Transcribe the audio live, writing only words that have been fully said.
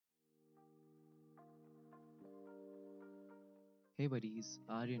Hey buddies,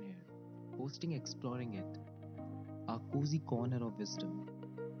 Aryan here, hosting Exploring It, our cozy corner of wisdom,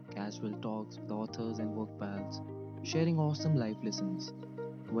 casual talks with authors and work pals, sharing awesome life lessons,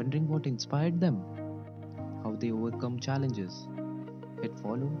 wondering what inspired them, how they overcome challenges. Hit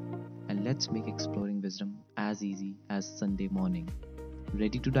follow and let's make exploring wisdom as easy as Sunday morning.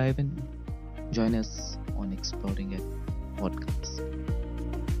 Ready to dive in? Join us on Exploring It podcast.